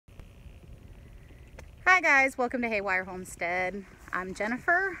Hi guys, welcome to Haywire Homestead. I'm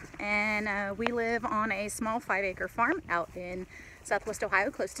Jennifer and we live on a small 5-acre farm out in Southwest Ohio,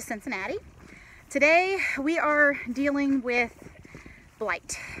 close to Cincinnati. Today we are dealing with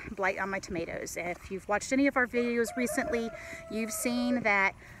blight on my tomatoes. If you've watched any of our videos recently, you've seen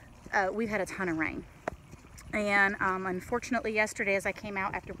that we've had a ton of rain. And unfortunately yesterday as I came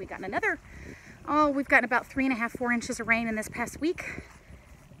out after we got another, we've gotten about 3.5, 4 inches of rain in this past week.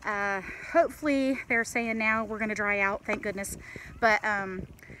 Hopefully they're saying now we're going to dry out, thank goodness. But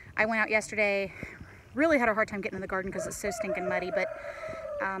I went out yesterday, really had a hard time getting in the garden because it's so stinking muddy, but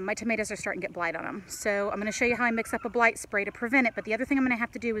my tomatoes are starting to get blight on them. So I'm going to show you how I mix up a blight spray to prevent it. But the other thing I'm going to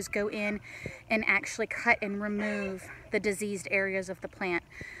have to do is go in and actually cut and remove the diseased areas of the plant.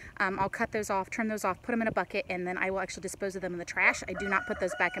 I'll cut those off, trim those off, put them in a bucket, and then I will actually dispose of them in the trash. I do not put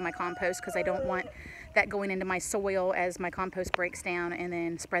those back in my compost because I don't want that going into my soil as my compost breaks down and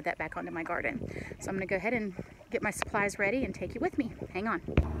then spread that back onto my garden. So I'm going to go ahead and get my supplies ready and take you with me. Hang on.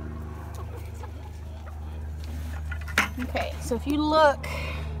 Okay, so if you look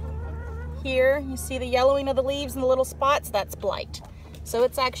here, you see the yellowing of the leaves and the little spots, that's blight. So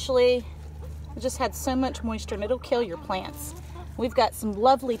it's actually, it just had so much moisture and it'll kill your plants. We've got some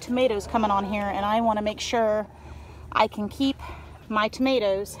lovely tomatoes coming on here and I want to make sure I can keep my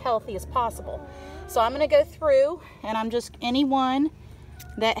tomatoes healthy as possible. So I'm going to go through and I'm just, any one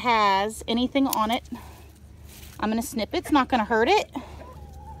that has anything on it, I'm going to snip it. It's not going to hurt it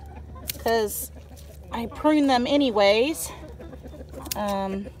because I prune them anyways.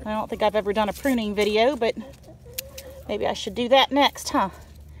 I don't think I've ever done a pruning video, but maybe I should do that next, huh?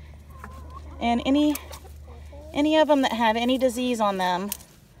 And any of them that have any disease on them,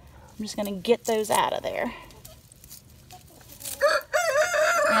 I'm just going to get those out of there.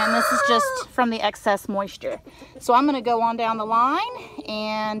 And this is just from the excess moisture. So I'm going to go on down the line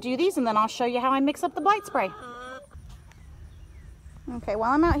and do these, and then I'll show you how I mix up the blight spray. Okay,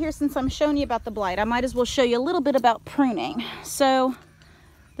 while I'm out here, since I'm showing you about the blight, I might as well show you a little bit about pruning. So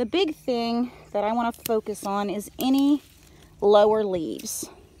the big thing that I want to focus on is any lower leaves.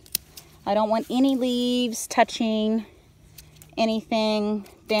 I don't want any leaves touching anything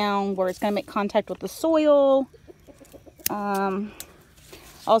down where it's going to make contact with the soil.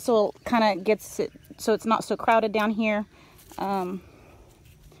 Also kind of gets it so it's not so crowded down here.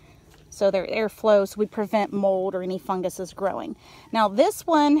 So their airflow, so we prevent mold or any funguses growing. Now this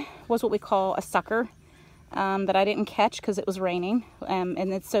one was what we call a sucker that I didn't catch because it was raining.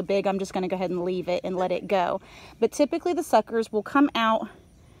 And it's so big, I'm just going to go ahead and leave it and let it go. But typically the suckers will come out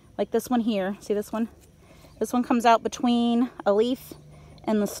like this one here. See this one? This one comes out between a leaf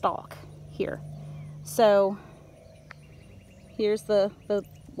and the stalk here. So here's the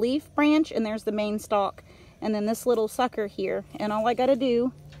leaf branch and there's the main stalk. And then this little sucker here. And all I got to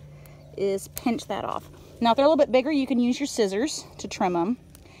do is pinch that off. Now if they're a little bit bigger, you can use your scissors to trim them.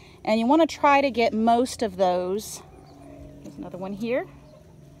 And you want to try to get most of those. There's another one here.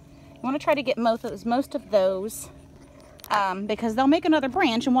 You want to try to get most of those because they'll make another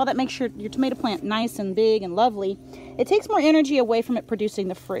branch, and while that makes your tomato plant nice and big and lovely, it takes more energy away from it producing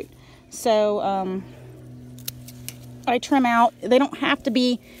the fruit. So I trim out. They don't have to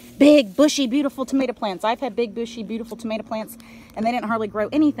be big, bushy, beautiful tomato plants. I've had big, bushy, beautiful tomato plants, and they didn't hardly grow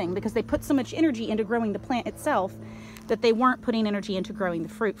anything because they put so much energy into growing the plant itself that they weren't putting energy into growing the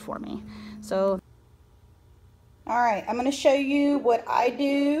fruit for me. So, all right, I'm going to show you what I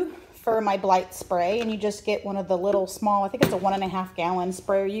do for my blight spray, and you just get one of the little small, I think it's a 1.5 gallon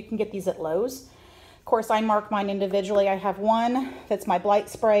sprayer. You can get these at Lowe's. Of course, I mark mine individually. I have one that's my blight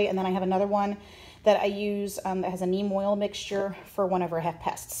spray, and then I have another one that I use that has a neem oil mixture for whenever I have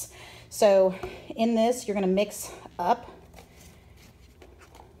pests. So in this, you're going to mix up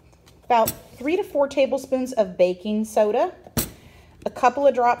about 3 to 4 tablespoons of baking soda, a couple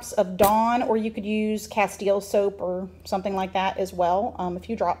of drops of Dawn, or you could use Castile soap or something like that as well, a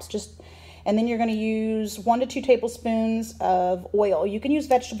few drops just, and then you're going to use 1 to 2 tablespoons of oil. You can use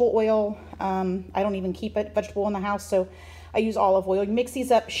vegetable oil. I don't even keep it vegetable in the house, so I use olive oil. You mix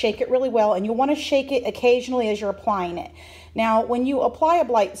these up, shake it really well, and you'll want to shake it occasionally as you're applying it. Now, when you apply a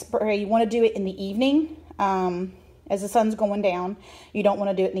blight spray, you want to do it in the evening as the sun's going down. You don't want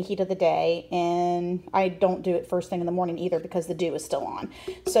to do it in the heat of the day, and I don't do it first thing in the morning either because the dew is still on.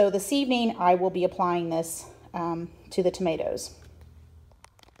 So this evening, I will be applying this to the tomatoes.